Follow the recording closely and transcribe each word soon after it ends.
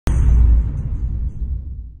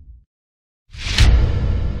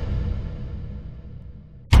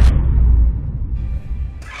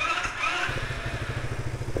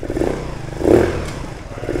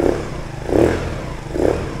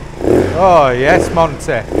Oh yes,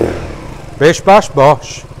 Monty. Bish bash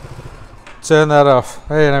bosh. Turn that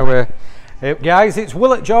off. Anyway, guys, it's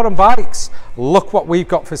Will at Jordanbikes. Look what we've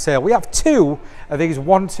got for sale. We have 2 of these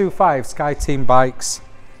 125 Skyteam bikes.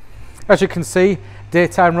 As you can see,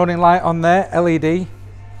 daytime running light on there, LED.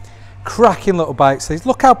 Cracking little bikes these.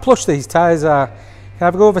 Look how plush these tyres are. You can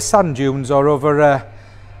either go over sand dunes or over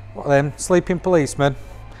what are them, sleeping policemen.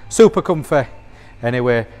 Super comfy.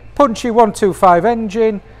 Anyway, punchy 125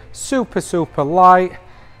 engine, super light,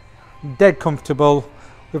 dead comfortable.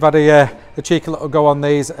 We've had a cheeky little go on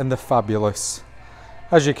these and they're fabulous.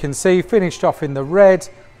 As you can see, finished off in the red.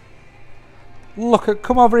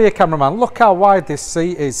 Come over here, cameraman. Look how wide this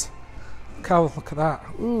seat is. Look at that.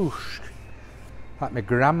 Ooh, like my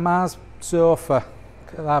grandma's sofa.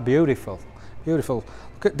 Look at that, beautiful, beautiful.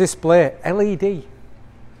 Look at display, LED.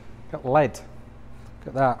 Look at LED. Look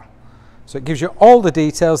at that. So it gives you all the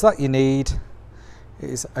details that you need. It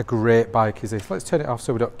is a great bike, is it? Let's turn it off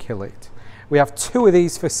so we don't kill it. We have 2 of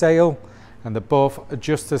these for sale and they're both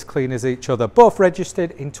just as clean as each other. Both registered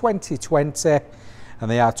in 2020 and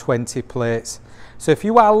they are 20 plates. So if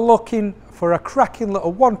you are looking for a cracking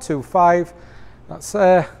little 125, that's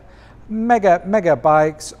mega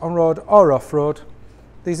bikes on road or off road,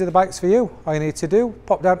 these are the bikes for you. All you need to do,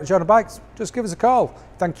 pop down to Jordanbikes, just give us a call.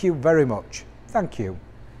 Thank you very much. Thank you.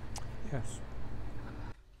 Yes.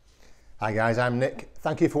 Hi guys, I'm Nick.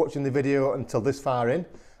 Thank you for watching the video until this far in.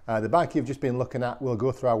 The bike you've just been looking at will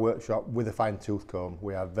go through our workshop with a fine tooth comb.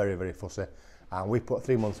 We are very fussy and we put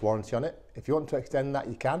 3 months warranty on it. If you want to extend that,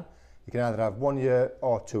 you can. You can either have 1 year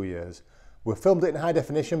or 2 years. We've filmed it in high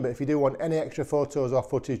definition, but if you do want any extra photos or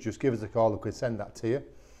footage, just give us a call, we can send that to you.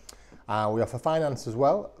 We offer finance as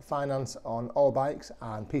well, finance on all bikes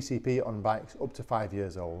and PCP on bikes up to 5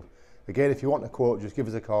 years old. Again, if you want a quote, just give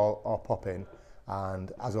us a call or pop in.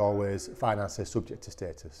 And as always, finance is subject to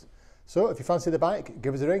status. So if you fancy the bike,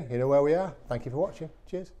 give us a ring. You know where we are. Thank you for watching.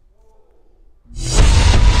 Cheers.